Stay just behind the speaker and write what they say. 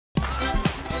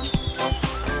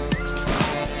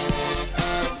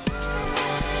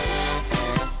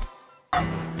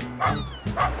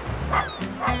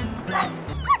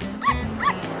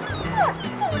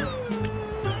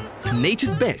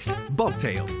Nature's best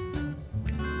bobtail.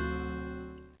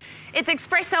 It's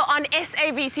Expresso on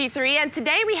SABC3, and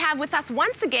today we have with us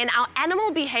once again our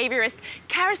animal behaviorist,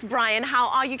 Karis Bryen. How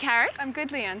are you, Karis? I'm good,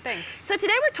 Leanne, thanks. So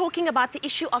today we're talking about the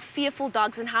issue of fearful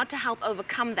dogs and how to help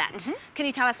overcome that. Can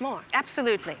you tell us more?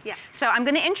 Absolutely. Yeah. So I'm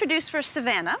going to introduce first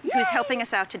Savannah, who's helping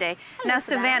us out today. Hello, now,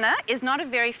 Savannah. Savannah is not a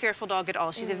very fearful dog at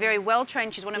all. She's a very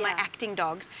well-trained, she's one of my acting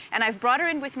dogs, and I've brought her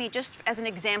in with me just as an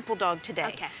example dog today.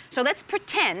 Okay. So let's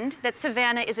pretend that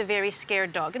Savannah is a very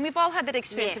scared dog, and we've all had that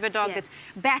experience of a dog that's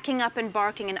backing up and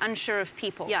barking and unsure of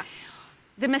people. Yeah.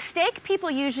 The mistake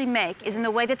people usually make is in the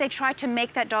way that they try to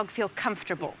make that dog feel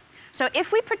comfortable. So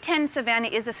if we pretend Savannah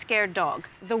is a scared dog,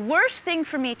 the worst thing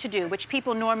for me to do, which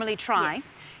people normally try,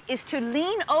 is to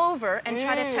lean over and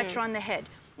try to touch her on the head.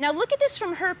 Now look at this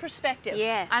from her perspective.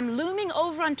 Yes. I'm looming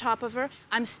over on top of her.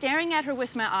 I'm staring at her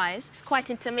with my eyes. It's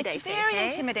quite intimidating. It's very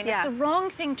intimidating. Yeah. It's the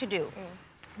wrong thing to do.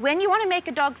 When you want to make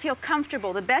a dog feel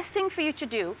comfortable, the best thing for you to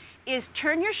do is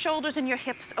turn your shoulders and your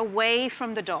hips away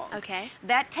from the dog. Okay.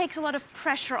 That takes a lot of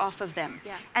pressure off of them.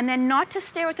 Yeah. And then not to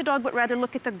stare at the dog, but rather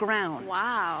look at the ground.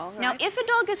 Wow. Now, if a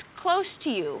dog is close to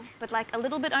you, but like a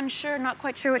little bit unsure, not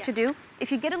quite sure what to do,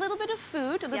 if you get a little bit of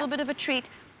food, a little bit of a treat,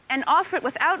 and offer it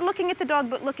without looking at the dog,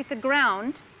 but look at the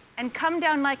ground, and come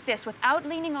down like this without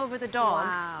leaning over the dog.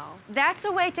 Wow. That's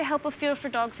a way to help a fearful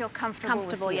dog feel comfortable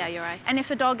with you. Yeah, you're right. And if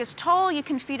the dog is tall, you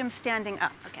can feed him standing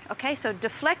up. Okay. Okay, so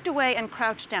deflect away and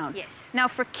crouch down. Yes. Now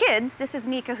for kids, this is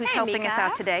Mika who's helping us Mika.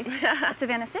 out today.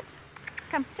 Savannah, sit.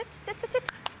 Come, sit, sit, sit, sit.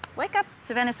 Wake up.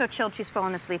 Savannah's so chilled, she's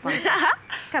fallen asleep on the seat.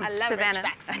 Come, I love Savannah.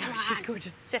 Ridgebacks. I know, she's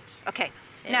gorgeous. Sit. Okay.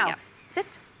 There you Now, go.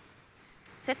 sit.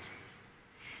 Sit.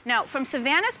 Now, from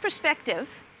Savannah's perspective,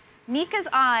 Mika's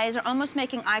eyes are almost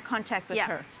making eye contact with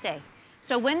her. Stay.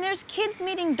 So when there's kids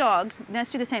meeting dogs, let's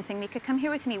do the same thing. Mika, come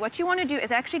here with me. What you want to do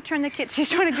is actually turn the kids, she's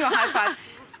trying to do a high five,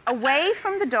 away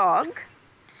from the dog,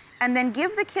 and then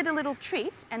give the kid a little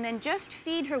treat, and then just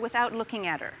feed her without looking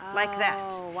at her, like that.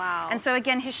 Oh, wow. And so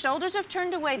again, his shoulders have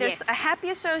turned away. There's a happy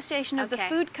association of the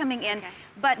food coming in, Okay.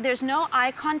 but there's no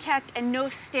eye contact and no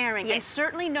staring, and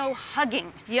certainly no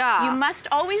hugging. Yeah. You must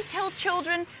always tell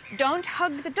children, don't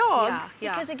hug the dog,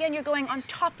 Yeah. because again, you're going on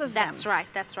top of them. That's right,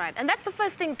 that's right. And that's the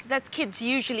first thing that kids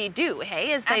usually do,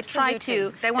 hey, is they try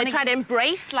Absolutely. to They try to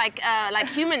embrace like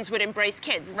humans would embrace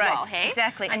kids as well, hey?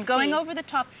 Exactly. I And going see. over the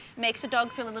top makes a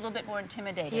dog feel a little bit more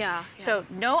intimidating. Yeah, So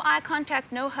no eye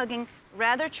contact, no hugging,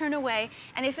 rather turn away.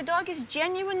 And if a dog is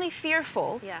genuinely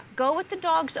fearful, go with the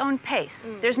dog's own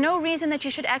pace. There's no reason that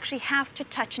you should actually have to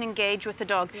touch and engage with the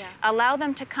dog. Allow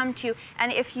them to come to you.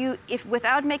 And if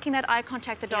without making that eye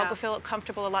contact, the dog will feel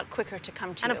comfortable a lot quicker to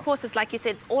come to you. And of course, it's like you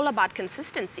said, it's all about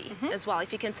consistency as well.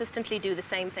 If you consistently do the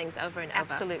same things over and over.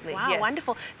 Absolutely. Wow, yes.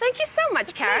 wonderful. Thank you so much,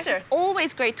 Karis. pleasure. It's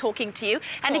always great talking to you.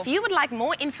 And if you would like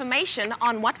more information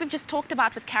on what we've just talked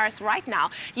about with Karis right now,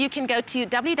 you can go to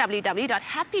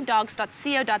www.happydogs.co.za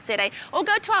or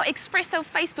go to our Expresso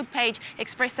Facebook page,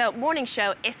 Expresso Morning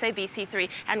Show, SABC3,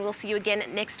 and we'll see you again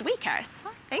next week, Karis.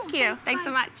 Thank you. Thanks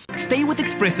so much. Stay with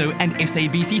Expresso and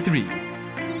SABC3.